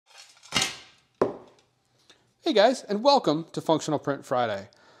Hey guys, and welcome to Functional Print Friday.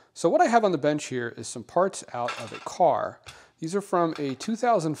 So what I have on the bench here is some parts out of a car. These are from a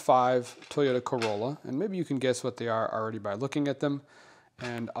 2005 Toyota Corolla, and maybe you can guess what they are already by looking at them.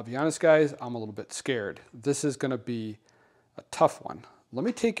 And I'll be honest guys, I'm a little bit scared. This is going to be a tough one. Let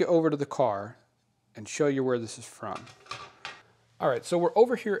me take you over to the car and show you where this is from. All right, so we're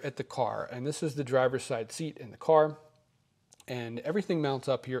over here at the car, and this is the driver's side seat in the car. And everything mounts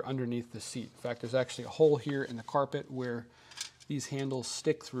up here underneath the seat. In fact, there's actually a hole here in the carpet where these handles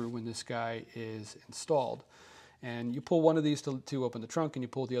stick through when this guy is installed. And you pull one of these to open the trunk, and you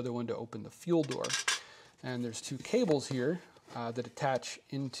pull the other one to open the fuel door. And there's two cables here that attach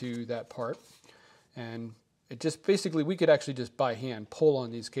into that part. And it just basically, we could actually just by hand pull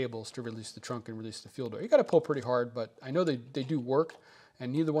on these cables to release the trunk and release the fuel door. You got to pull pretty hard, but I know they do work,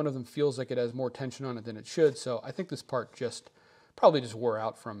 and neither one of them feels like it has more tension on it than it should. So I think this part probably just wore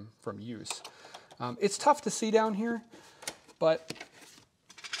out from use. It's tough to see down here, but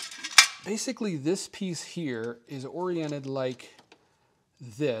basically this piece here is oriented like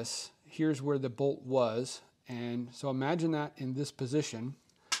this. Here's where the bolt was, and so imagine that in this position.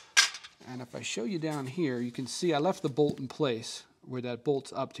 And if I show you down here, you can see I left the bolt in place where that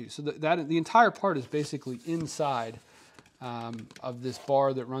bolt's up to. So the entire part is basically inside of this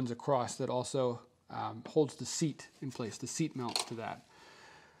bar that runs across that also holds the seat in place. The seat mounts to that.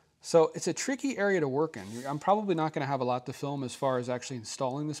 So it's a tricky area to work in. I'm probably not going to have a lot to film as far as actually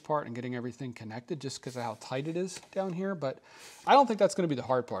installing this part and getting everything connected just because of how tight it is down here, but I don't think that's going to be the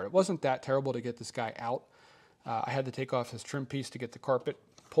hard part. It wasn't that terrible to get this guy out. I had to take off his trim piece to get the carpet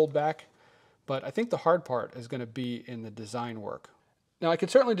pulled back, but I think the hard part is going to be in the design work. Now I could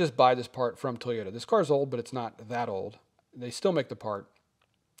certainly just buy this part from Toyota. This car's old, but it's not that old. They still make the part.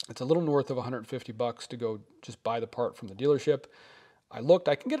 It's a little north of 150 bucks to go just buy the part from the dealership. I looked,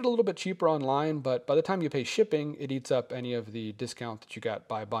 I can get it a little bit cheaper online, but by the time you pay shipping, it eats up any of the discount that you got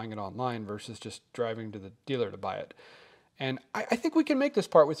by buying it online versus just driving to the dealer to buy it. And I think we can make this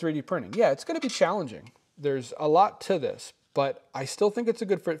part with 3D printing. Yeah, it's going to be challenging. There's a lot to this, but I still think it's a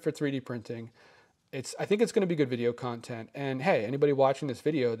good fit for 3D printing. I think it's going to be good video content. And hey, anybody watching this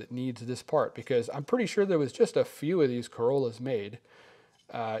video that needs this part, because I'm pretty sure there was just a few of these Corollas made.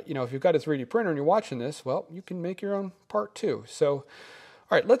 You know, if you've got a 3D printer and you're watching this, well, you can make your own part too. So, all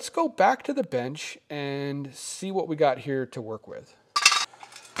right, let's go back to the bench and see what we got here to work with.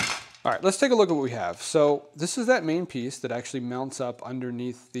 All right, let's take a look at what we have. So this is that main piece that actually mounts up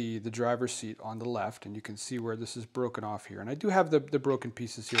underneath the driver's seat on the left, and you can see where this is broken off here. And I do have the broken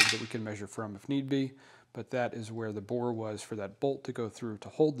pieces here that we can measure from if need be, but that is where the bore was for that bolt to go through to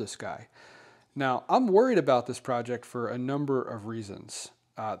hold this guy. Now, I'm worried about this project for a number of reasons.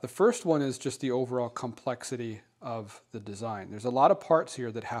 The first one is just the overall complexity of the design. There's a lot of parts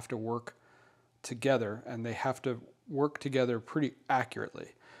here that have to work together, and they have to work together pretty accurately.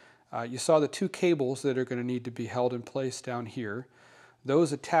 You saw the two cables that are going to need to be held in place down here.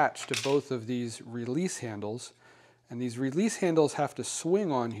 Those attach to both of these release handles, and these release handles have to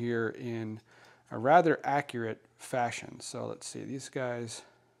swing on here in a rather accurate fashion. So let's see, these guys,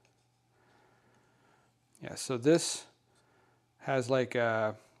 yeah, so this has like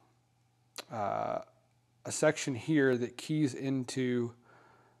a section here that keys into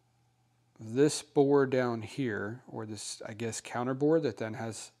this board down here, or this, I guess, counter board that then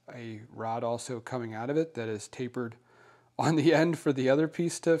has a rod also coming out of it that is tapered on the end for the other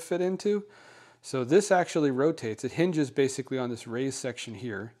piece to fit into. So this actually rotates. It hinges basically on this raised section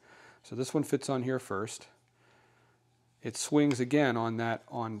here. So this one fits on here first. It swings again on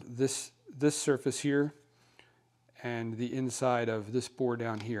this surface here and the inside of this board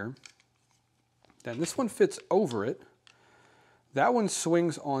down here. Then this one fits over it. That one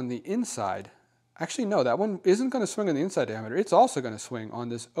swings on the inside. Actually, no, that one isn't going to swing on the inside diameter. It's also going to swing on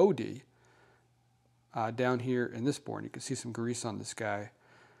this OD down here in this board. You can see some grease on this guy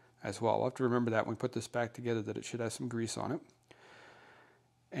as well. We'll have to remember that when we put this back together, that it should have some grease on it.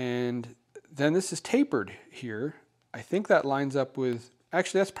 And then this is tapered here. I think that lines up with,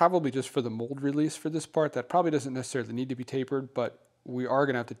 actually that's probably just for the mold release for this part. That probably doesn't necessarily need to be tapered, but we are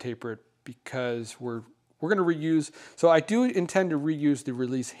going to have to taper it because we're going to reuse. So I do intend to reuse the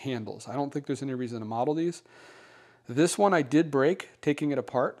release handles. I don't think there's any reason to model these. This one I did break taking it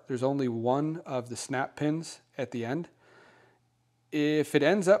apart. There's only one of the snap pins at the end. If it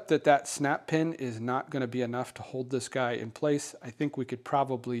ends up that snap pin is not going to be enough to hold this guy in place, I think we could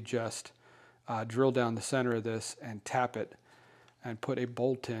probably just drill down the center of this and tap it and put a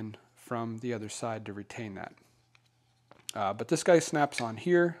bolt in from the other side to retain that. But this guy snaps on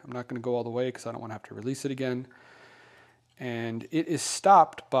here. I'm not going to go all the way because I don't want to have to release it again. And it is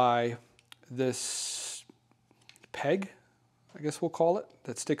stopped by this peg, I guess we'll call it,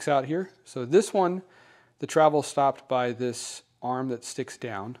 that sticks out here. So this one, the travel stopped by this arm that sticks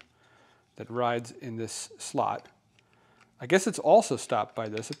down, that rides in this slot. I guess it's also stopped by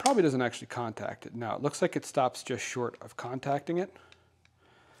this. It probably doesn't actually contact it. No, it looks like it stops just short of contacting it.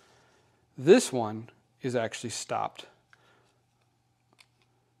 This one is actually stopped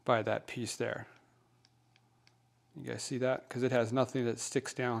by that piece there. You guys see that? Because it has nothing that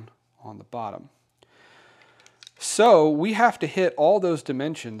sticks down on the bottom. So we have to hit all those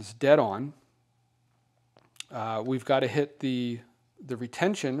dimensions dead on. We've got to hit the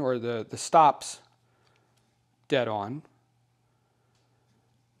retention or the stops dead on.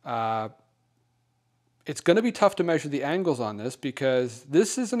 It's going to be tough to measure the angles on this because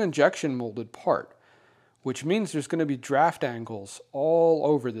this is an injection molded part, which means there's going to be draft angles all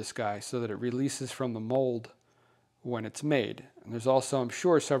over this guy so that it releases from the mold when it's made. And there's also, I'm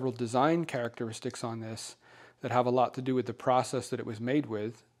sure, several design characteristics on this that have a lot to do with the process that it was made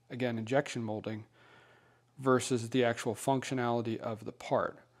with, again, injection molding, versus the actual functionality of the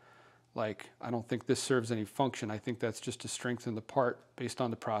part. Like, I don't think this serves any function. I think that's just to strengthen the part based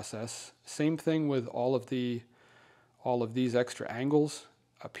on the process. Same thing with all of these extra angles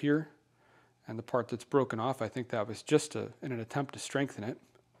up here and the part that's broken off. I think that was just in an attempt to strengthen it.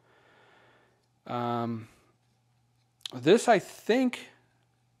 This, I think,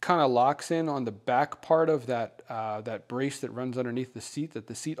 kind of locks in on the back part of that brace that runs underneath the seat that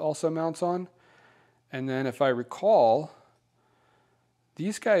the seat also mounts on. And then if I recall,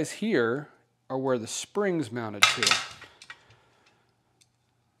 these guys here are where the spring's mounted to.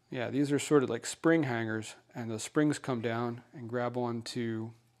 Yeah, these are sort of like spring hangers, and the springs come down and grab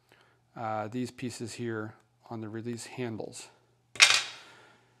onto these pieces here on the release handles.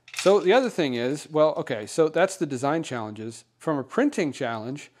 So the other thing is, well, okay, so that's the design challenges. From a printing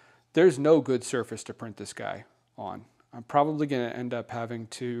challenge, there's no good surface to print this guy on. I'm probably going to end up having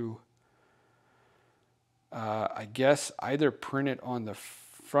to, I guess, either print it on the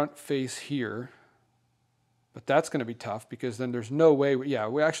front face here, but that's going to be tough because then there's no way,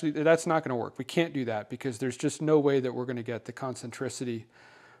 that's not going to work. We can't do that because there's just no way that we're going to get the concentricity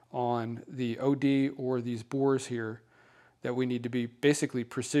on the OD or these bores here that we need to be basically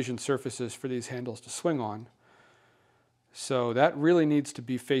precision surfaces for these handles to swing on. So that really needs to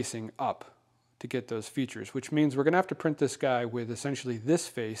be facing up to get those features, which means we're going to have to print this guy with essentially this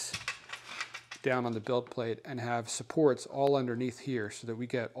face down on the build plate and have supports all underneath here so that we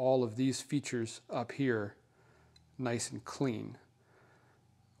get all of these features up here nice and clean,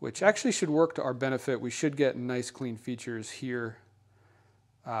 which actually should work to our benefit. We should get nice clean features here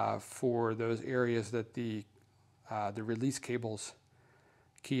for those areas that the release cables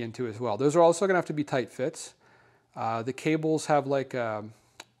key into as well. Those are also going to have to be tight fits. The cables have like sort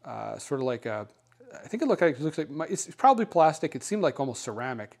of like a, I think it looks like it's probably plastic. It seemed like almost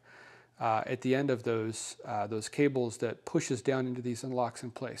ceramic at the end of those cables that pushes down into these and locks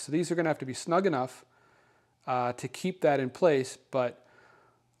in place. So these are going to have to be snug enough to keep that in place, but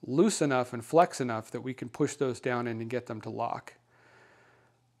loose enough and flex enough that we can push those down in and get them to lock.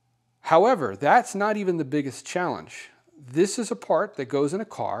 However, that's not even the biggest challenge. This is a part that goes in a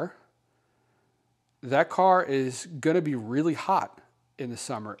car. That car is going to be really hot in the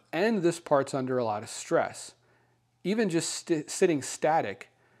summer, and this part's under a lot of stress. Even just sitting static,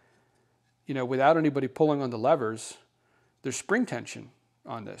 you know, without anybody pulling on the levers, there's spring tension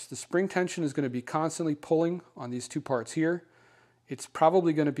on this. The spring tension is going to be constantly pulling on these two parts here. It's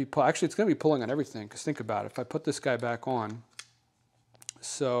probably going to be, actually it's going to be pulling on everything, because think about it. If I put this guy back on,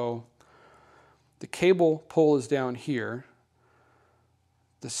 so the cable pull is down here.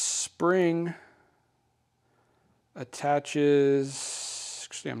 The spring attaches,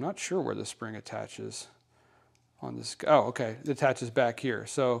 actually I'm not sure where the spring attaches on this. Oh, okay, it attaches back here.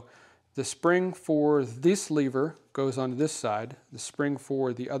 So the spring for this lever goes on this side. The spring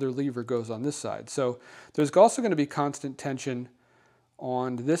for the other lever goes on this side. So there's also going to be constant tension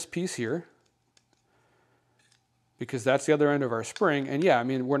on this piece here, because that's the other end of our spring. And yeah, I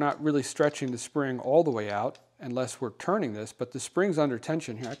mean, we're not really stretching the spring all the way out unless we're turning this, but the spring's under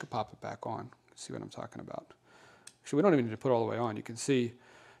tension here. I could pop it back on, see what I'm talking about. Actually, we don't even need to put it all the way on. You can see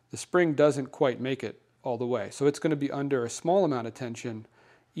the spring doesn't quite make it all the way. So it's going to be under a small amount of tension,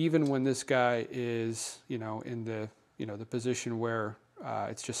 even when this guy is, you know, in the, you know, the position where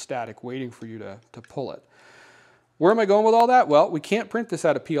it's just static waiting for you to pull it. Where am I going with all that? Well, we can't print this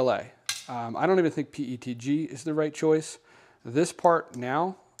out of PLA. I don't even think PETG is the right choice. This part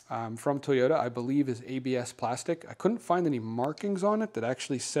now from Toyota, I believe, is ABS plastic. I couldn't find any markings on it that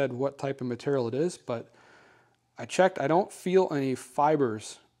actually said what type of material it is, but I checked. I don't feel any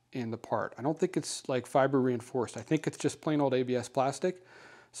fibers in the part. I don't think it's like fiber reinforced. I think it's just plain old ABS plastic.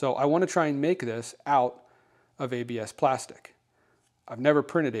 So I want to try and make this out of ABS plastic. I've never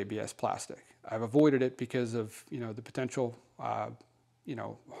printed ABS plastic. I've avoided it because of, you know, the potential, you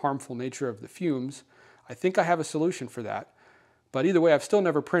know, harmful nature of the fumes. I think I have a solution for that. But either way, I've still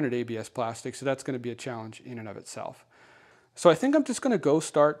never printed ABS plastic, so that's going to be a challenge in and of itself. So I think I'm just going to go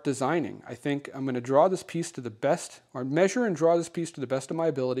start designing. I think I'm going to draw this piece to the best, or measure and draw this piece to the best of my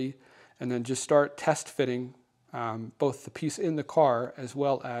ability, and then just start test fitting both the piece in the car as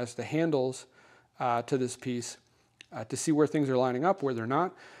well as the handles to this piece to see where things are lining up, where they're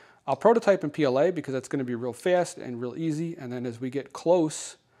not. I'll prototype in PLA because that's going to be real fast and real easy, and then as we get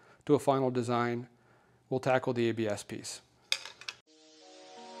close to a final design, we'll tackle the ABS piece.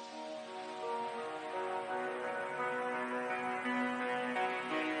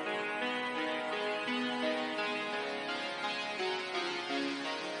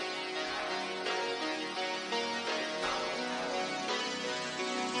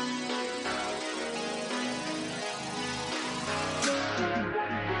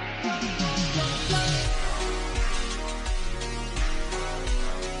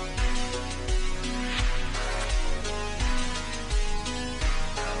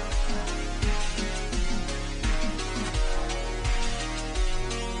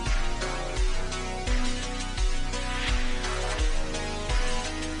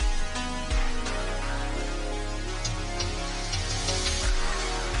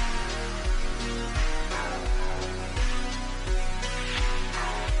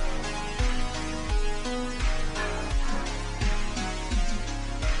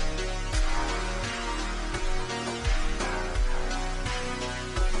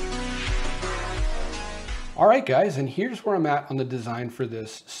 All right, guys, and here's where I'm at on the design for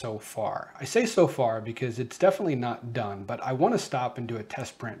this so far. I say so far because it's definitely not done, but I want to stop and do a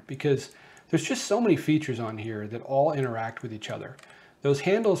test print because there's just so many features on here that all interact with each other. Those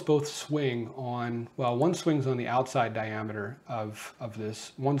handles both swing on, well, one swings on the outside diameter of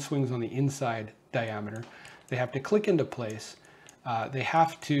this, one swings on the inside diameter. They have to click into place. They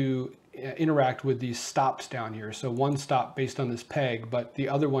have to interact with these stops down here. So one stop based on this peg, but the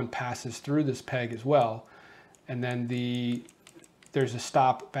other one passes through this peg as well. And then there's a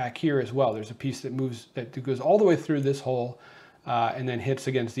stop back here as well. There's a piece that moves, that goes all the way through this hole and then hits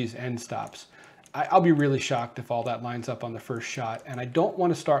against these end stops. I'll be really shocked if all that lines up on the first shot. And I don't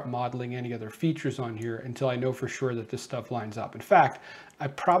want to start modeling any other features on here until I know for sure that this stuff lines up. In fact, I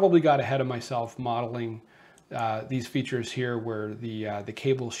probably got ahead of myself modeling these features here where the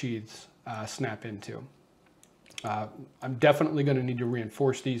cable sheaths snap into. I'm definitely going to need to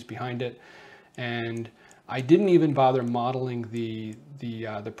reinforce these behind it. And I didn't even bother modeling the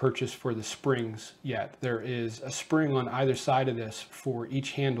purchase for the springs yet. There is a spring on either side of this for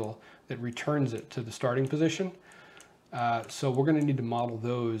each handle that returns it to the starting position. So we're going to need to model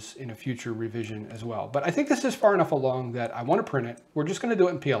those in a future revision as well. But I think this is far enough along that I want to print it. We're just going to do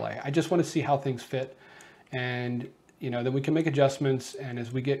it in PLA. I just want to see how things fit. And then we can make adjustments. And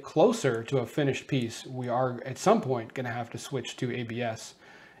as we get closer to a finished piece, we are at some point going to have to switch to ABS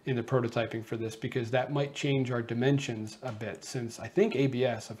in the prototyping for this, because that might change our dimensions a bit, since I think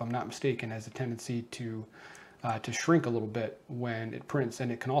ABS, if I'm not mistaken, has a tendency to shrink a little bit when it prints,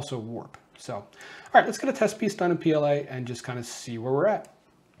 and it can also warp. So, all right, let's get a test piece done in PLA and just kind of see where we're at.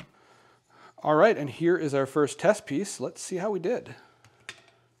 All right, and here is our first test piece. Let's see how we did.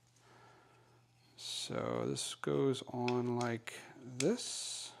 So this goes on like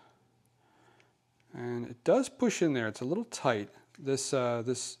this, and it does push in there. It's a little tight. There's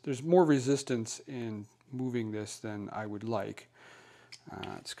more resistance in moving this than I would like.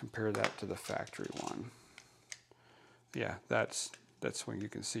 Let's compare that to the factory one. Yeah, that's when you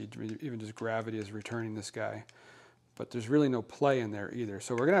can see even just gravity is returning this guy, but there's really no play in there either.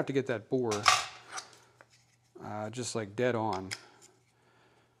 So we're gonna have to get that bore just like dead on.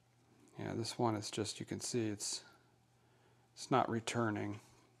 Yeah, this one is just, you can see it's not returning.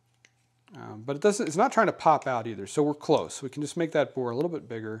 But it's not trying to pop out either, so we're close. We can just make that bore a little bit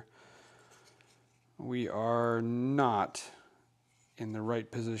bigger. We are not in the right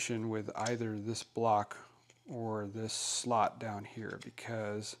position with either this block or this slot down here,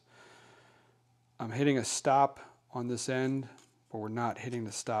 because I'm hitting a stop on this end, but we're not hitting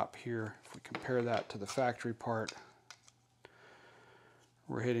the stop here. If we compare that to the factory part,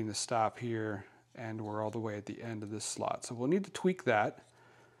 we're hitting the stop here, and we're all the way at the end of this slot. So we'll need to tweak that.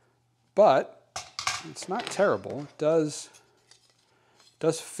 But it's not terrible. It does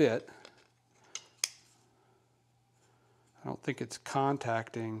fit. I don't think it's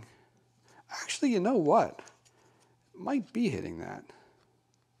contacting. Actually, you know what? It might be hitting that.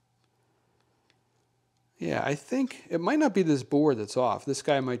 Yeah, I think it might not be this bore that's off. This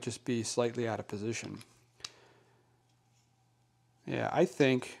guy might just be slightly out of position. Yeah, I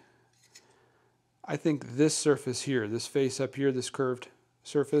think this surface here, this face up here, this curved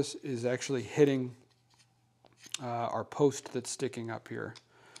surface is actually hitting our post that's sticking up here.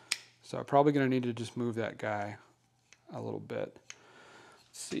 So I'm probably going to need to just move that guy a little bit.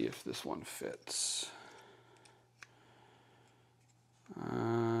 Let's see if this one fits.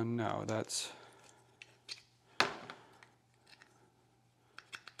 No,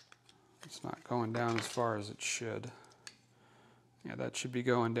 it's not going down as far as it should. Yeah, that should be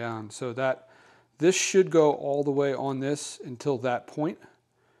going down. So this should go all the way on this until that point.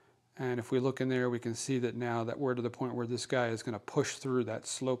 And if we look in there, we can see that now that we're to the point where this guy is going to push through that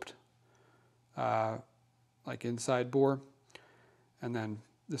sloped like inside bore. And then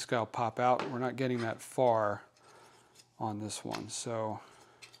this guy will pop out. We're not getting that far on this one. So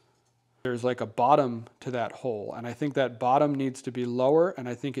there's like a bottom to that hole. And I think that bottom needs to be lower, and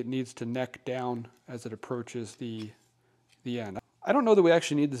I think it needs to neck down as it approaches the end. I don't know that we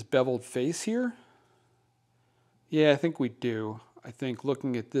actually need this beveled face here. Yeah, I think we do. I think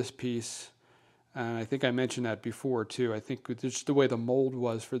looking at this piece, and I think I mentioned that before too, I think with just the way the mold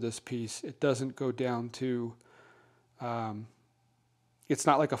was for this piece, it doesn't go down to, it's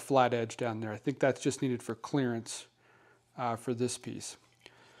not like a flat edge down there. I think that's just needed for clearance for this piece.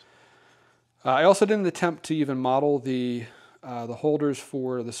 I also didn't attempt to even model the holders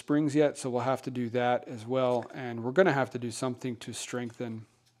for the springs yet, so we'll have to do that as well. And we're going to have to do something to strengthen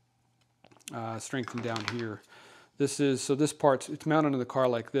down here. So this part's, it's mounted in the car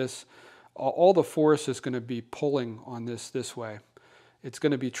like this. All the force is going to be pulling on this way. It's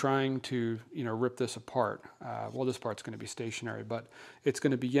going to be trying to, rip this apart. Well, this part's going to be stationary, but it's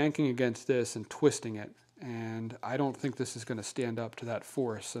going to be yanking against this and twisting it. And I don't think this is going to stand up to that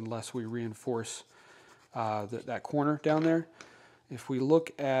force unless we reinforce that corner down there. If we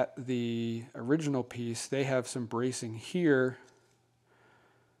look at the original piece, they have some bracing here.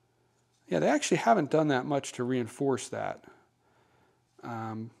 Yeah, they actually haven't done that much to reinforce that.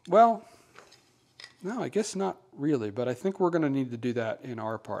 Well, no, I guess not really, but I think we're going to need to do that in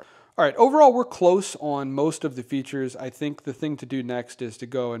our part. All right, overall, we're close on most of the features. I think the thing to do next is to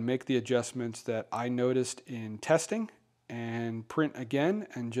go and make the adjustments that I noticed in testing and print again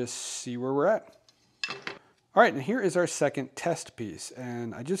and just see where we're at. All right, and here is our second test piece.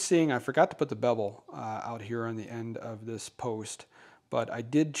 And I forgot to put the bevel out here on the end of this post, but I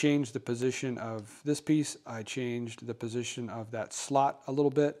did change the position of this piece. I changed the position of that slot a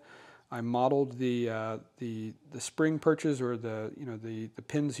little bit. I modeled the spring perches, or the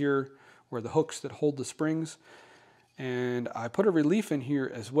pins here, or the hooks that hold the springs. And I put a relief in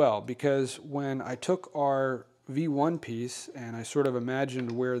here as well, because when I took our V1 piece and I sort of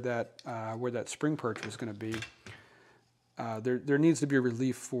imagined where that spring perch was going to be, there needs to be a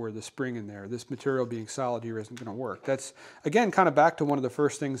relief for the spring in there. This material being solid here isn't going to work. That's, again, kind of back to one of the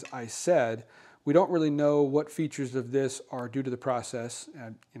first things I said. We don't really know what features of this are due to the process,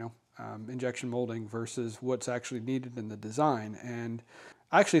 injection molding, versus what's actually needed in the design. And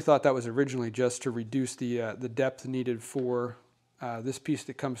I actually thought that was originally just to reduce the depth needed for this piece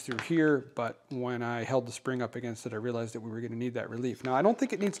that comes through here, but when I held the spring up against it, I realized that we were going to need that relief. Now, I don't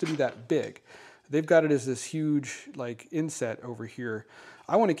think it needs to be that big. They've got it as this huge inset over here.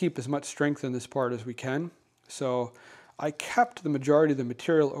 I want to keep as much strength in this part as we can, so I kept the majority of the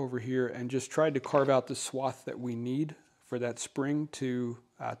material over here and just tried to carve out the swath that we need for that spring to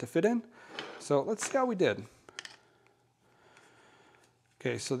fit in. So let's see how we did.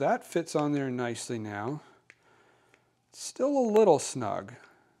 Okay, so that fits on there nicely now. It's still a little snug,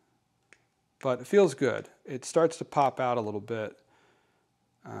 but it feels good. It starts to pop out a little bit.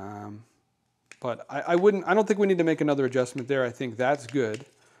 But I don't think we need to make another adjustment there. I think that's good.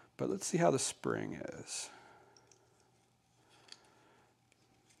 But let's see how the spring is.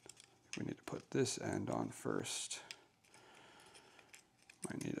 We need to put this end on first.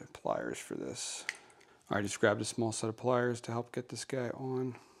 I need pliers for this. I just grabbed a small set of pliers to help get this guy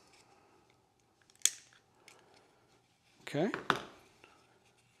on. Okay.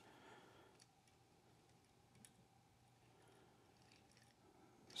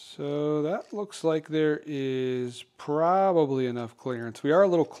 So that looks like there is probably enough clearance. We are a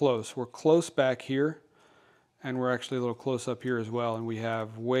little close. We're close back here, and we're actually a little close up here as well, and we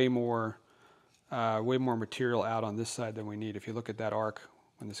have way more material out on this side than we need. If you look at that arc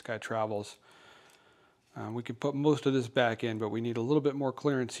when this guy travels, we can put most of this back in, but we need a little bit more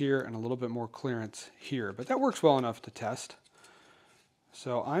clearance here and a little bit more clearance here. But that works well enough to test.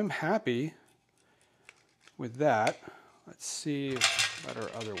 So I'm happy with that. Let's see about our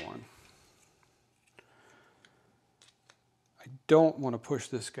other one. don't want to push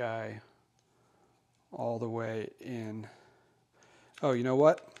this guy all the way in. Oh, you know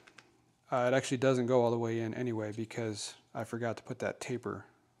what? It actually doesn't go all the way in anyway because I forgot to put that taper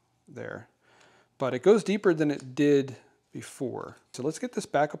there. But it goes deeper than it did before. So let's get this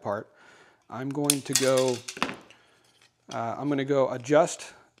back apart. I'm going to go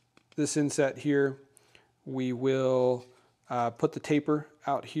adjust this inset here. We will put the taper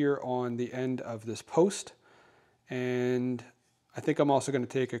out here on the end of this post. And I think I'm also going to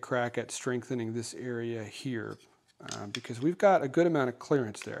take a crack at strengthening this area here because we've got a good amount of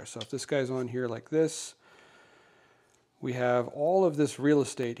clearance there. So if this guy's on here like this, we have all of this real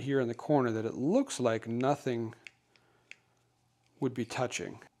estate here in the corner that it looks like nothing would be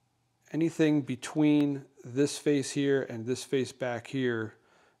touching. Anything between this face here and this face back here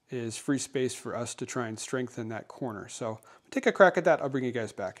is free space for us to try and strengthen that corner. So take a crack at that. I'll bring you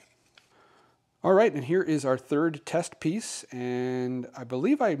guys back. All right, and here is our third test piece, and I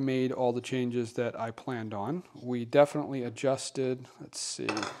believe I made all the changes that I planned on. We definitely adjusted, let's see,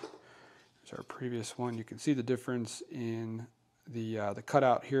 here's our previous one. You can see the difference in the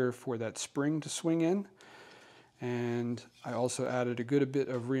cutout here for that spring to swing in. And I also added a good bit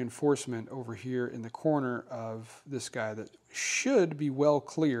of reinforcement over here in the corner of this guy that should be well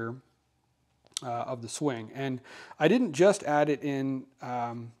clear of the swing. And I didn't just add it in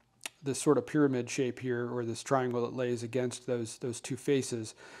this sort of pyramid shape here, or this triangle that lays against those two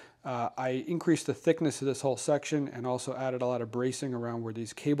faces. I increased the thickness of this whole section and also added a lot of bracing around where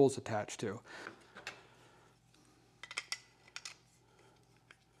these cables attach to.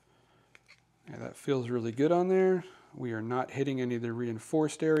 Yeah, that feels really good on there. We are not hitting any of the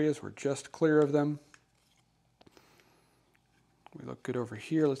reinforced areas. We're just clear of them. We look good over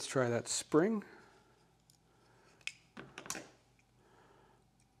here. Let's try that spring.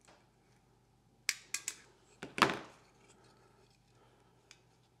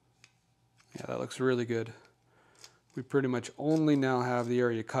 Yeah, that looks really good. We pretty much only now have the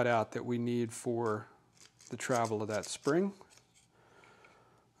area cut out that we need for the travel of that spring.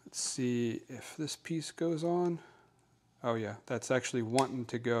 Let's see if this piece goes on. Oh yeah, that's actually wanting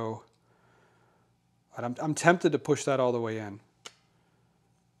to go. I'm tempted to push that all the way in. I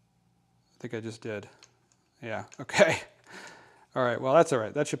think I just did. Yeah, okay. All right, well that's all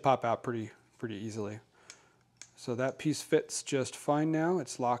right. That should pop out pretty easily. So that piece fits just fine now.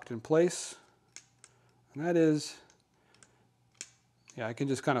 It's locked in place. And that is, yeah, I can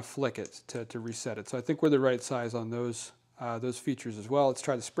just kind of flick it to reset it. So I think we're the right size on those features as well. Let's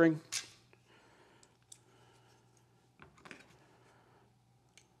try the spring.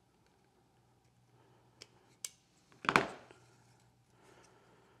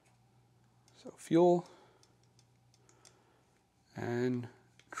 So fuel and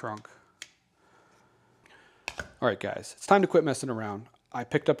trunk. All right, guys, it's time to quit messing around. I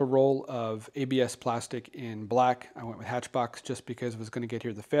picked up a roll of ABS plastic in black. I went with Hatchbox just because it was going to get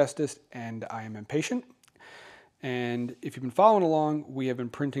here the fastest, and I am impatient. And if you've been following along, we have been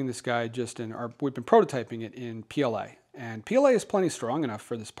printing this guy we've been prototyping it in PLA. And PLA is plenty strong enough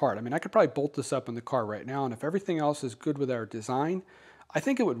for this part. I mean, I could probably bolt this up in the car right now, and if everything else is good with our design, I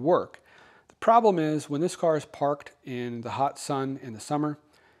think it would work. The problem is when this car is parked in the hot sun in the summer,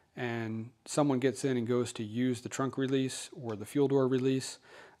 and someone gets in and goes to use the trunk release or the fuel door release,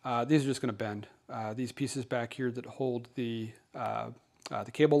 these are just going to bend. These pieces back here that hold the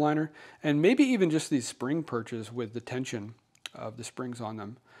cable liner, and maybe even just these spring perches with the tension of the springs on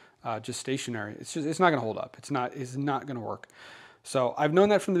them, just stationary. It's not going to hold up. It's not going to work. So I've known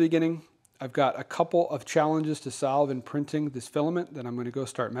that from the beginning. I've got a couple of challenges to solve in printing this filament that I'm going to go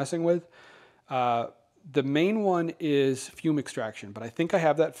start messing with. The main one is fume extraction, but I think I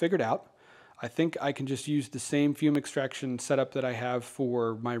have that figured out. I think I can just use the same fume extraction setup that I have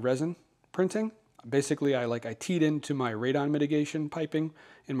for my resin printing. Basically, I teed into my radon mitigation piping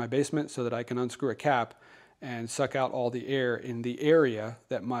in my basement so that I can unscrew a cap and suck out all the air in the area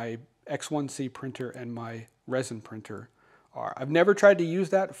that my X1C printer and my resin printer are. I've never tried to use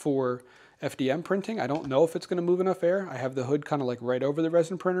that for FDM printing. I don't know if it's going to move enough air. I have the hood kind of like right over the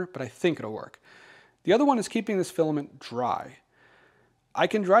resin printer, but I think it'll work. The other one is keeping this filament dry. I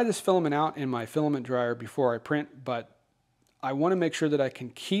can dry this filament out in my filament dryer before I print, but I want to make sure that I can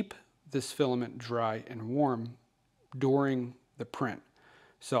keep this filament dry and warm during the print.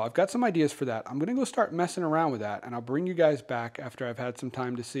 So I've got some ideas for that. I'm going to go start messing around with that, and I'll bring you guys back after I've had some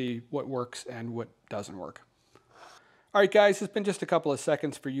time to see what works and what doesn't work. All right, guys, it's been just a couple of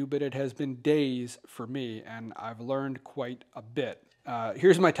seconds for you, but it has been days for me, and I've learned quite a bit.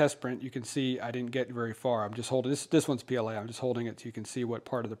 Here's my test print. You can see I didn't get very far. I'm just holding this one's PLA. I'm just holding it so you can see what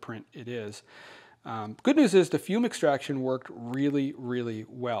part of the print it is. Good news is the fume extraction worked really, really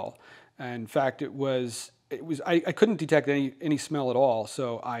well. In fact, I couldn't detect any smell at all,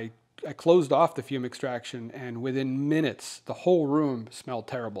 so I closed off the fume extraction, and within minutes, the whole room smelled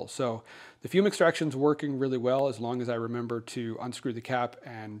terrible. So the fume extraction's working really well as long as I remember to unscrew the cap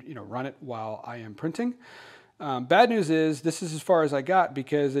and run it while I am printing. Bad news is this is as far as I got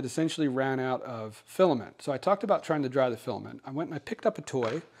because it essentially ran out of filament. So I talked about trying to dry the filament. I went and I picked up a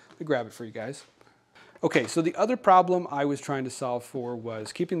toy. Let me grab it for you guys. Okay, so the other problem I was trying to solve for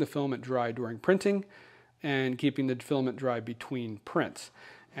was keeping the filament dry during printing and keeping the filament dry between prints.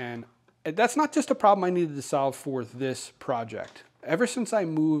 And that's not just a problem I needed to solve for this project. Ever since I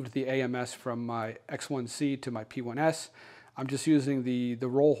moved the AMS from my X1C to my P1S, I'm just using the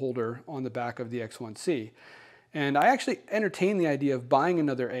roll holder on the back of the X1C. And I actually entertained the idea of buying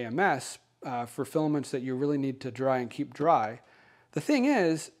another AMS for filaments that you really need to dry and keep dry. The thing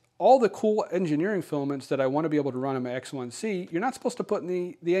is, all the cool engineering filaments that I want to be able to run on my X1C, you're not supposed to put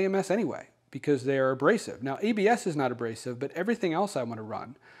in the AMS anyway because they are abrasive. Now, ABS is not abrasive, but everything else I want to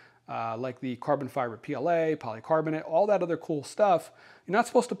run, like the carbon fiber PLA, polycarbonate, all that other cool stuff, you're not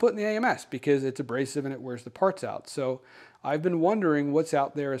supposed to put in the AMS because it's abrasive and it wears the parts out. So I've been wondering what's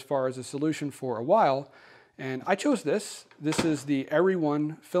out there as far as a solution for a while, and I chose this. This is the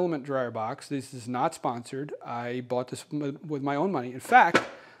Everyone filament dryer box. This is not sponsored. I bought this with my own money. In fact,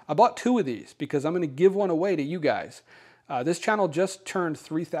 I bought 2 of these because I'm going to give one away to you guys. This channel just turned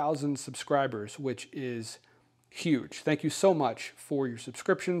 3,000 subscribers, which is huge. Thank you so much for your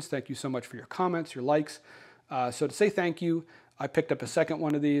subscriptions. Thank you so much for your comments, your likes. So to say thank you, I picked up a second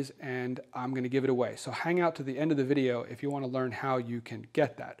one of these and I'm going to give it away. So hang out to the end of the video if you want to learn how you can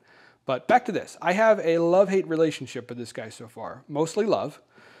get that. But back to this. I have a love-hate relationship with this guy so far. Mostly love.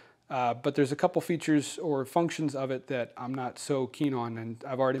 But there's a couple features or functions of it that I'm not so keen on, and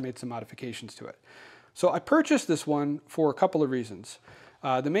I've already made some modifications to it. So I purchased this one for a couple of reasons.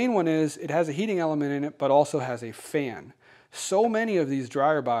 The main one is it has a heating element in it, but also has a fan. So many of these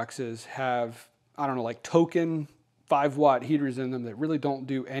dryer boxes have, I don't know, like token 5-watt heaters in them that really don't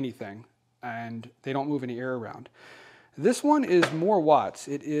do anything, and they don't move any air around. This one is more watts.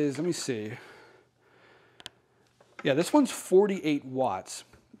 It is, let me see. Yeah, this one's 48 watts.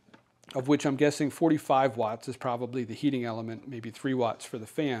 Of which I'm guessing 45 watts is probably the heating element, maybe 3 watts for the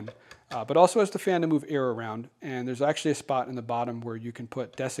fan, but also has the fan to move air around, and there's actually a spot in the bottom where you can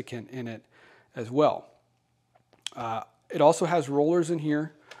put desiccant in it as well. It also has rollers in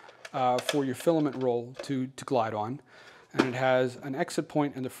here for your filament roll to glide on, and it has an exit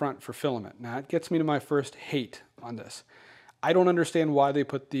point in the front for filament. Now, it gets me to my first hate on this. I don't understand why they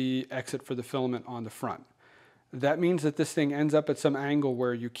put the exit for the filament on the front. That means that this thing ends up at some angle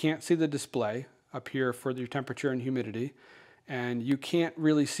where you can't see the display up here for your temperature and humidity, and you can't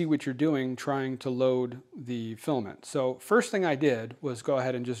really see what you're doing trying to load the filament. So first thing I did was go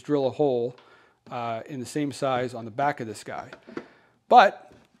ahead and just drill a hole in the same size on the back of this guy.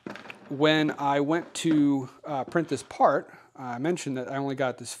 But when I went to print this part, I mentioned that I only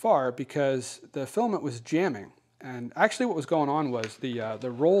got this far because the filament was jamming. And actually what was going on was the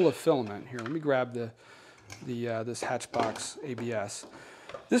roll of filament, here, let me grab this Hatchbox ABS.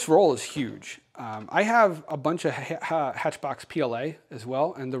 This roll is huge. I have a bunch of Hatchbox PLA as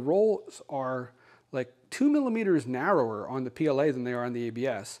well, and the rolls are like 2 millimeters narrower on the PLA than they are on the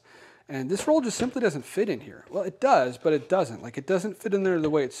ABS. And this roll just simply doesn't fit in here. Well, it does, but it doesn't. Like, it doesn't fit in there the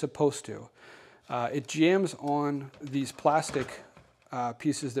way it's supposed to. It jams on these plastic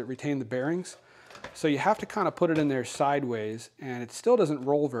pieces that retain the bearings. So you have to kind of put it in there sideways, and it still doesn't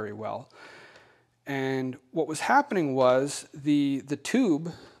roll very well. And what was happening was the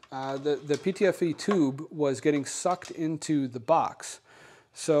tube, the PTFE tube was getting sucked into the box.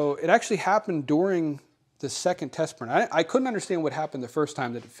 So it actually happened during the second test print. I couldn't understand what happened the first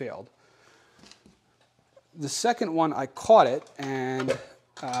time that it failed. The second one, I caught it, and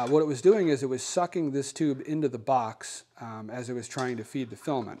what it was doing is it was sucking this tube into the box as it was trying to feed the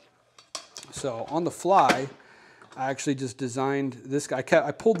filament. So on the fly, I actually just designed this guy.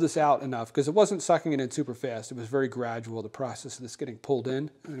 I pulled this out enough because it wasn't sucking it in super fast. It was very gradual, the process of this getting pulled in,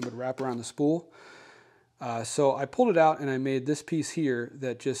 and it would wrap around the spool. So I pulled it out and I made this piece here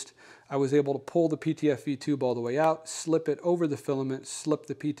that just, I was able to pull the PTFE tube all the way out, slip it over the filament, slip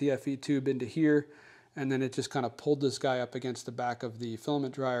the PTFE tube into here, and then it just kind of pulled this guy up against the back of the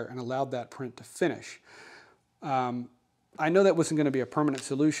filament dryer and allowed that print to finish. I know that wasn't going to be a permanent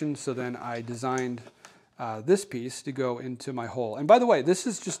solution, so then I designed this piece to go into my hole. And by the way, this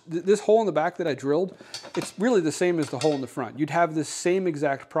is just, this hole in the back that I drilled, it's really the same as the hole in the front. You'd have the same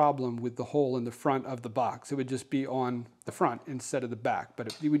exact problem with the hole in the front of the box. It would just be on the front instead of the back,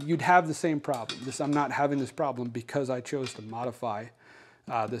 but you'd have the same problem. I'm not having this problem because I chose to modify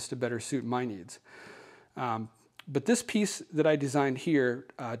this to better suit my needs. But this piece that I designed here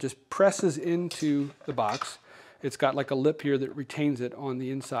just presses into the box. It's got like a lip here that retains it on the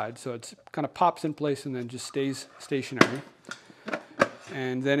inside, so it kind of pops in place and then just stays stationary.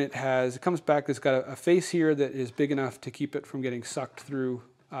 And then it comes back, it's got a face here that is big enough to keep it from getting sucked through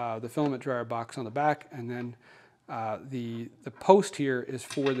the filament dryer box on the back, and then the post here is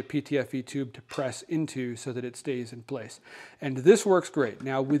for the PTFE tube to press into so that it stays in place. And this works great.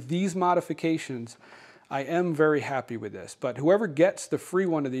 Now with these modifications, I am very happy with this, but whoever gets the free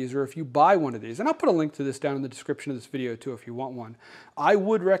one of these, or if you buy one of these, and I'll put a link to this down in the description of this video too if you want one, I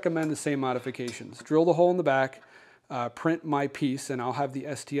would recommend the same modifications. Drill the hole in the back, print my piece, and I'll have the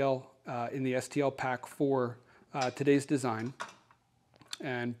STL in the STL pack for today's design,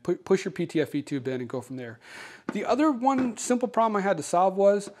 and push your PTFE tube in and go from there. The other one simple problem I had to solve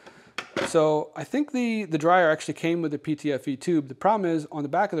was, so I think the dryer actually came with a PTFE tube. The problem is on the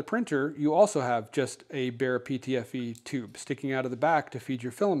back of the printer, you also have just a bare PTFE tube sticking out of the back to feed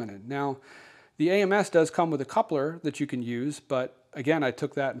your filament in. Now, the AMS does come with a coupler that you can use, but again, I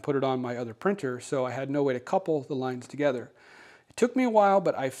took that and put it on my other printer, so I had no way to couple the lines together. It took me a while,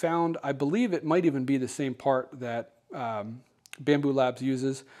 but I believe it might even be the same part that Bambu Labs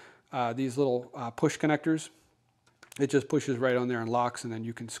uses, these little push connectors. It just pushes right on there and locks, and then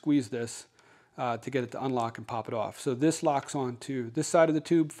you can squeeze this to get it to unlock and pop it off. So this locks onto this side of the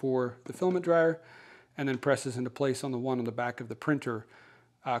tube for the filament dryer, and then presses into place on the one on the back of the printer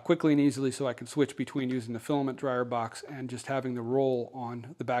quickly and easily, so I can switch between using the filament dryer box and just having the roll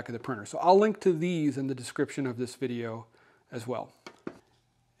on the back of the printer. So I'll link to these in the description of this video as well.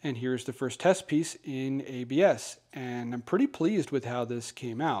 And here's the first test piece in ABS, and I'm pretty pleased with how this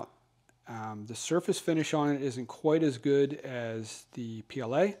came out. The surface finish on it isn't quite as good as the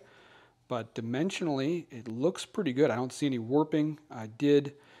PLA, but dimensionally it looks pretty good. I don't see any warping. I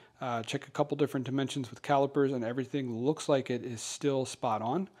did check a couple different dimensions with calipers, and everything looks like it is still spot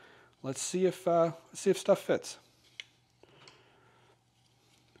on. Let's see if stuff fits.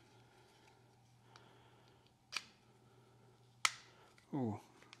 Ooh,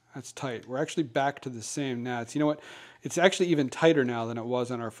 that's tight. We're actually back to the same now. You know what? It's actually even tighter now than it was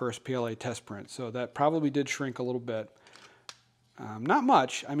on our first PLA test print, so that probably did shrink a little bit. Not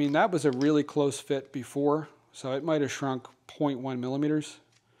much. I mean, that was a really close fit before, so it might have shrunk 0.1 millimeters.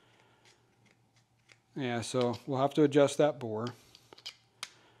 Yeah, so we'll have to adjust that bore.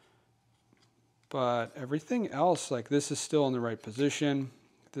 But everything else, like this is still in the right position.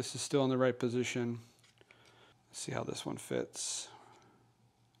 This is still in the right position. Let's see how this one fits.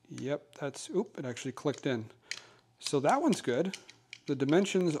 Yep, it actually clicked in. So that one's good. The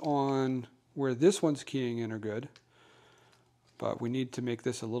dimensions on where this one's keying in are good, but we need to make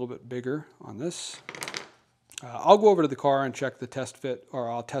this a little bit bigger on this. I'll go over to the car and check the test fit, or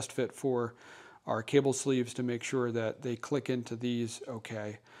I'll test fit for our cable sleeves to make sure that they click into these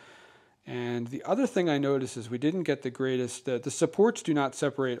okay. And the other thing I noticed is we didn't get the greatest, the supports do not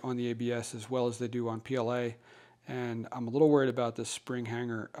separate on the ABS as well as they do on PLA. And I'm a little worried about this spring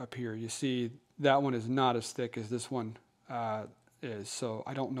hanger up here. You see, that one is not as thick as this one is, so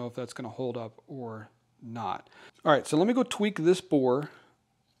I don't know if that's going to hold up or not. All right, so let me go tweak this bore,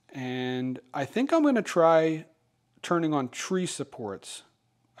 and I think I'm going to try turning on tree supports.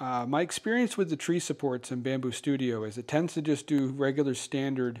 My experience with the tree supports in Bambu Studio is it tends to just do regular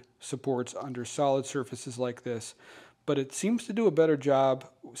standard supports under solid surfaces like this, but it seems to do a better job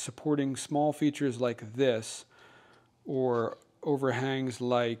supporting small features like this, or overhangs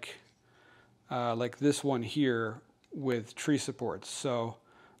like this one here with tree supports. So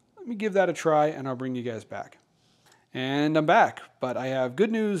let me give that a try, and I'll bring you guys back. And I'm back, but I have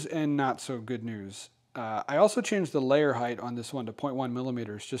good news and not so good news. I also changed the layer height on this one to 0.1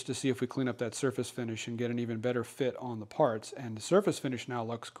 millimeters just to see if we clean up that surface finish and get an even better fit on the parts. And the surface finish now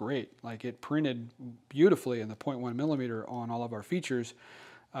looks great. Like, it printed beautifully in the 0.1 millimeter on all of our features,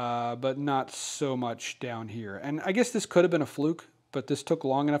 but not so much down here. And I guess this could have been a fluke, but this took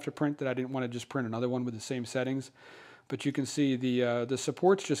long enough to print that I didn't want to just print another one with the same settings. But you can see the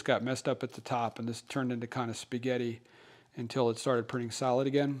supports just got messed up at the top, and this turned into kind of spaghetti until it started printing solid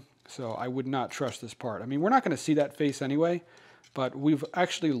again. So I would not trust this part. I mean, we're not going to see that face anyway, but we've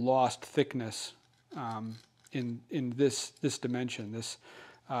actually lost thickness in this dimension, this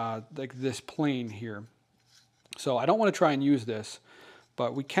like this plane here. So I don't want to try and use this,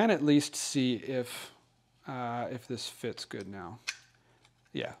 but we can at least see if if this fits good now.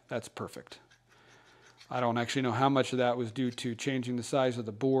 Yeah, that's perfect. I don't actually know how much of that was due to changing the size of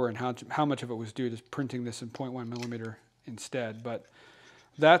the bore and how much of it was due to printing this in 0.1 millimeter instead, but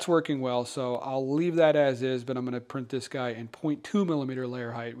that's working well, so I'll leave that as is, but I'm going to print this guy in 0.2 millimeter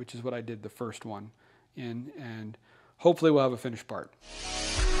layer height, which is what I did the first one in, and hopefully we'll have a finished part.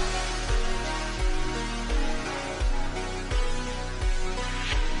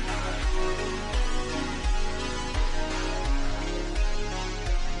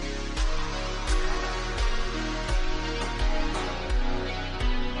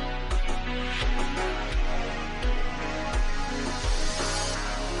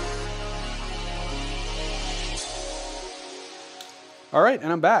 All right,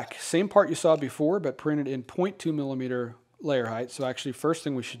 and I'm back. Same part you saw before, but printed in 0.2 millimeter layer height. So actually, first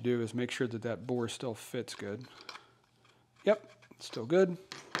thing we should do is make sure that that bore still fits good. Yep, still good.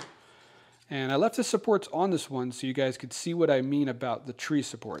 And I left the supports on this one so you guys could see what I mean about the tree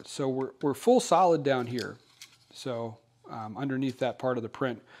supports. So we're full solid down here. So underneath that part of the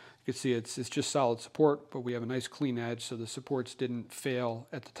print, you can see it's just solid support, but we have a nice clean edge so the supports didn't fail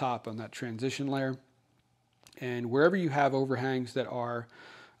at the top on that transition layer. And wherever you have overhangs that are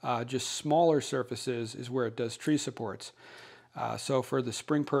just smaller surfaces is where it does tree supports. So for the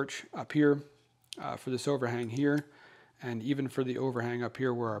spring perch up here, for this overhang here, and even for the overhang up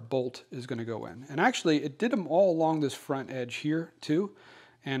here where our bolt is going to go in. And actually, it did them all along this front edge here too.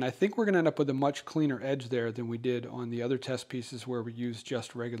 And I think we're going to end up with a much cleaner edge there than we did on the other test pieces where we used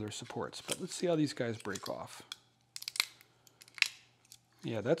just regular supports. But let's see how these guys break off.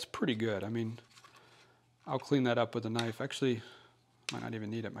 Yeah, that's pretty good. I mean, I'll clean that up with a knife. Actually, might not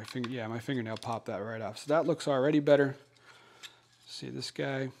even need it. My fingernail popped that right off. So that looks already better. See this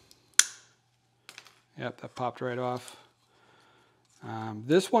guy? Yep, that popped right off.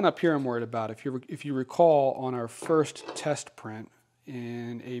 This one up here I'm worried about. If you recall on our first test print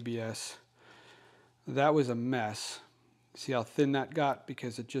in ABS, that was a mess. See how thin that got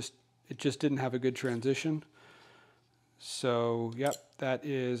because it just didn't have a good transition. So, yep, that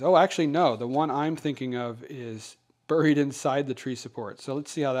is, oh, actually, no, the one I'm thinking of is buried inside the tree support. So let's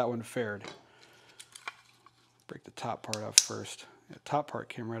see how that one fared. Break the top part off first. The top part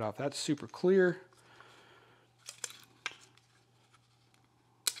came right off. That's super clear.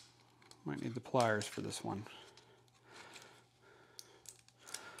 Might need the pliers for this one.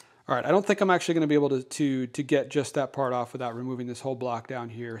 All right, I don't think I'm actually going to be able to get just that part off without removing this whole block down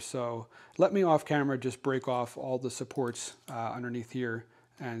here. So let me off camera just break off all the supports underneath here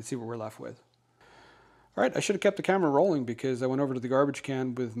and see what we're left with. All right, I should have kept the camera rolling because I went over to the garbage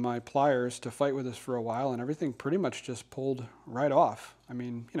can with my pliers to fight with this for a while and everything pretty much just pulled right off. I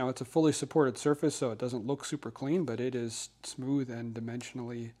mean, you know, it's a fully supported surface, so it doesn't look super clean, but it is smooth and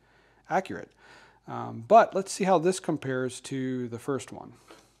dimensionally accurate. But let's see how this compares to the first one.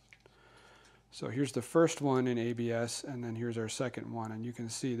 So here's the first one in ABS, and then here's our second one. And you can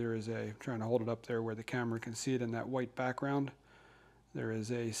see there is I'm trying to hold it up there where the camera can see it in that white background. There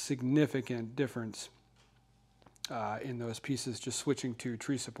is a significant difference in those pieces just switching to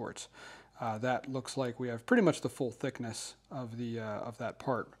tree supports. That looks like we have pretty much the full thickness of that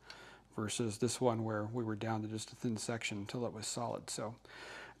part versus this one where we were down to just a thin section until it was solid. So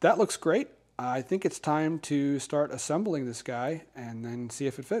that looks great. I think it's time to start assembling this guy and then see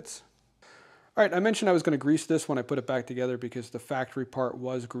if it fits. All right, I mentioned I was going to grease this when I put it back together because the factory part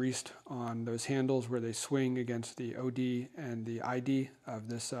was greased on those handles where they swing against the OD and the ID of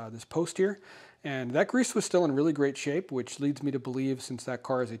this post here. And that grease was still in really great shape, which leads me to believe, since that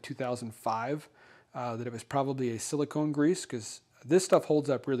car is a 2005, that it was probably a silicone grease because this stuff holds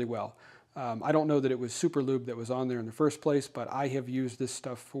up really well. I don't know that it was super lube that was on there in the first place, but I have used this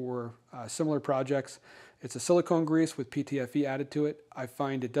stuff for similar projects. It's a silicone grease with PTFE added to it. I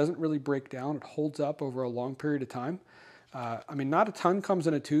find it doesn't really break down. It holds up over a long period of time. I mean, not a ton comes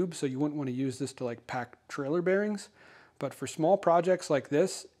in a tube, so you wouldn't want to use this to like pack trailer bearings. But for small projects like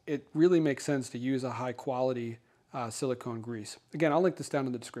this, it really makes sense to use a high quality silicone grease. Again, I'll link this down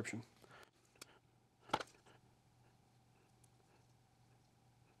in the description.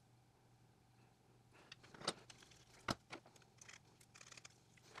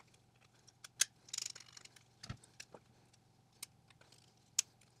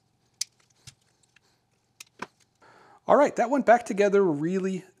 All right, that went back together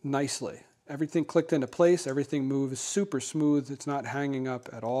really nicely. Everything clicked into place, everything moves super smooth, it's not hanging up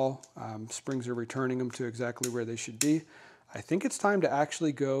at all. Springs are returning them to exactly where they should be. I think it's time to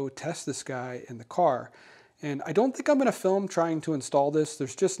actually go test this guy in the car. And I don't think I'm gonna film trying to install this,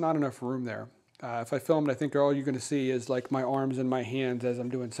 there's just not enough room there. If I filmed, I think all you're gonna see is like my arms and my hands as I'm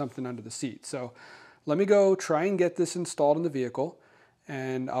doing something under the seat. So let me go try and get this installed in the vehicle,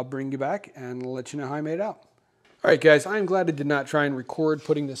 and I'll bring you back and let you know how I made it out. All right, guys, I'm glad I did not try and record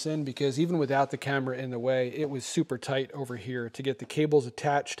putting this in, because even without the camera in the way, it was super tight over here to get the cables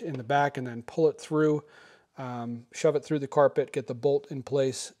attached in the back and then pull it through, shove it through the carpet, get the bolt in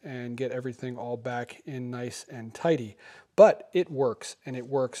place, and get everything all back in nice and tidy. But it works, and it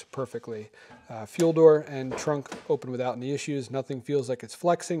works perfectly. Fuel door and trunk open without any issues. Nothing feels like it's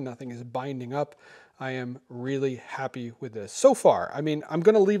flexing. Nothing is binding up. I am really happy with this so far. I mean, I'm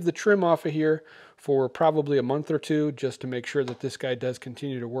going to leave the trim off of here for probably a month or two just to make sure that this guy does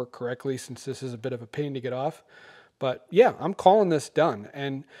continue to work correctly, since this is a bit of a pain to get off. But yeah, I'm calling this done.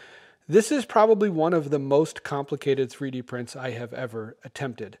 And this is probably one of the most complicated 3D prints I have ever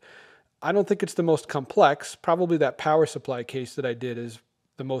attempted. I don't think it's the most complex. Probably that power supply case that I did is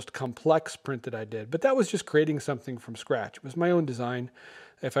the most complex print that I did. But that was just creating something from scratch. It was my own design.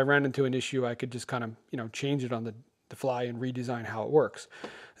 If I ran into an issue, I could just kind of, change it on the fly and redesign how it works.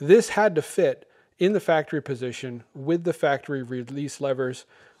 This had to fit in the factory position with the factory release levers,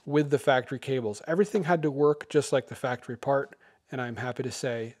 with the factory cables. Everything had to work just like the factory part, and I'm happy to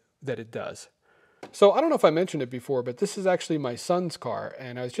say that it does. So I don't know if I mentioned it before, but this is actually my son's car,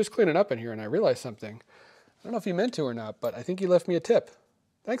 and I was just cleaning up in here and I realized something. I don't know if he meant to or not, but I think he left me a tip.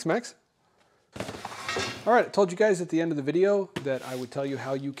 Thanks, Max. All right, I told you guys at the end of the video that I would tell you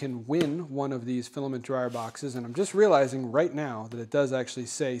how you can win one of these filament dryer boxes, and I'm just realizing right now that it does actually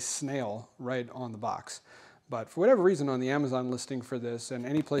say snail right on the box. But for whatever reason on the Amazon listing for this and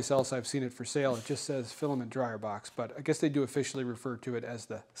any place else I've seen it for sale, it just says filament dryer box, but I guess they do officially refer to it as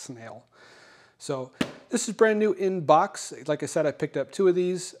the snail. So this is brand new in box. Like I said, I picked up 2 of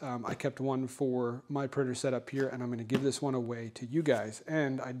these. I kept one for my printer setup here, and I'm going to give this one away to you guys.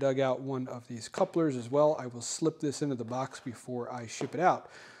 And I dug out one of these couplers as well. I will slip this into the box before I ship it out.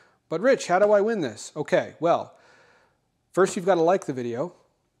 But Rich, how do I win this? Okay, well, first you've got to like the video.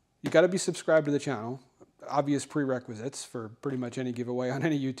 You've got to be subscribed to the channel. Obvious prerequisites for pretty much any giveaway on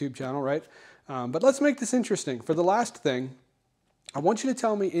any YouTube channel, right? But let's make this interesting. For the last thing, I want you to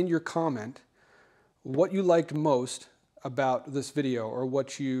tell me in your comment what you liked most about this video, or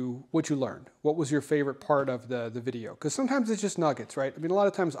what you learned. What was your favorite part of the video? Because sometimes it's just nuggets, right? I mean, a lot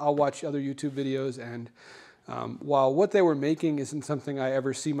of times I'll watch other YouTube videos, and while what they were making isn't something I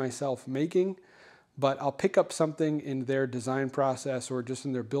ever see myself making, but I'll pick up something in their design process or just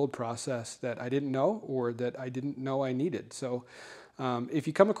in their build process that I didn't know, or that I didn't know I needed. So if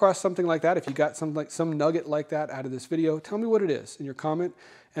you come across something like that, if you got some nugget like that out of this video, tell me what it is in your comment.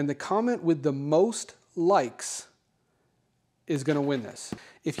 And the comment with the most likes is going to win this.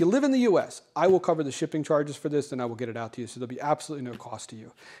 If you live in the US, I will cover the shipping charges for this, and I will get it out to you, so there'll be absolutely no cost to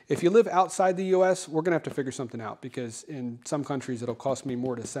you. If you live outside the US, we're going to have to figure something out, because in some countries it'll cost me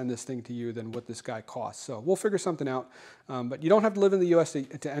more to send this thing to you than what this guy costs. So we'll figure something out. But you don't have to live in the US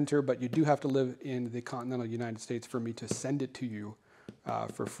to enter, but you do have to live in the continental United States for me to send it to you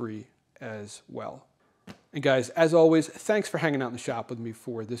for free as well. And guys, as always, thanks for hanging out in the shop with me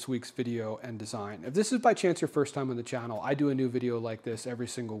for this week's video and design. If this is by chance your first time on the channel, I do a new video like this every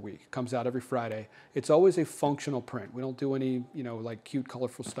single week. It comes out every Friday. It's always a functional print. We don't do any, like cute,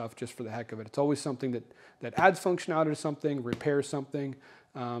 colorful stuff just for the heck of it. It's always something that adds functionality to something, repairs something,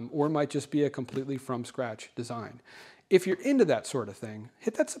 or it might just be a completely from scratch design. If you're into that sort of thing,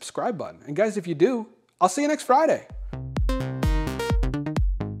 hit that subscribe button. And guys, if you do, I'll see you next Friday.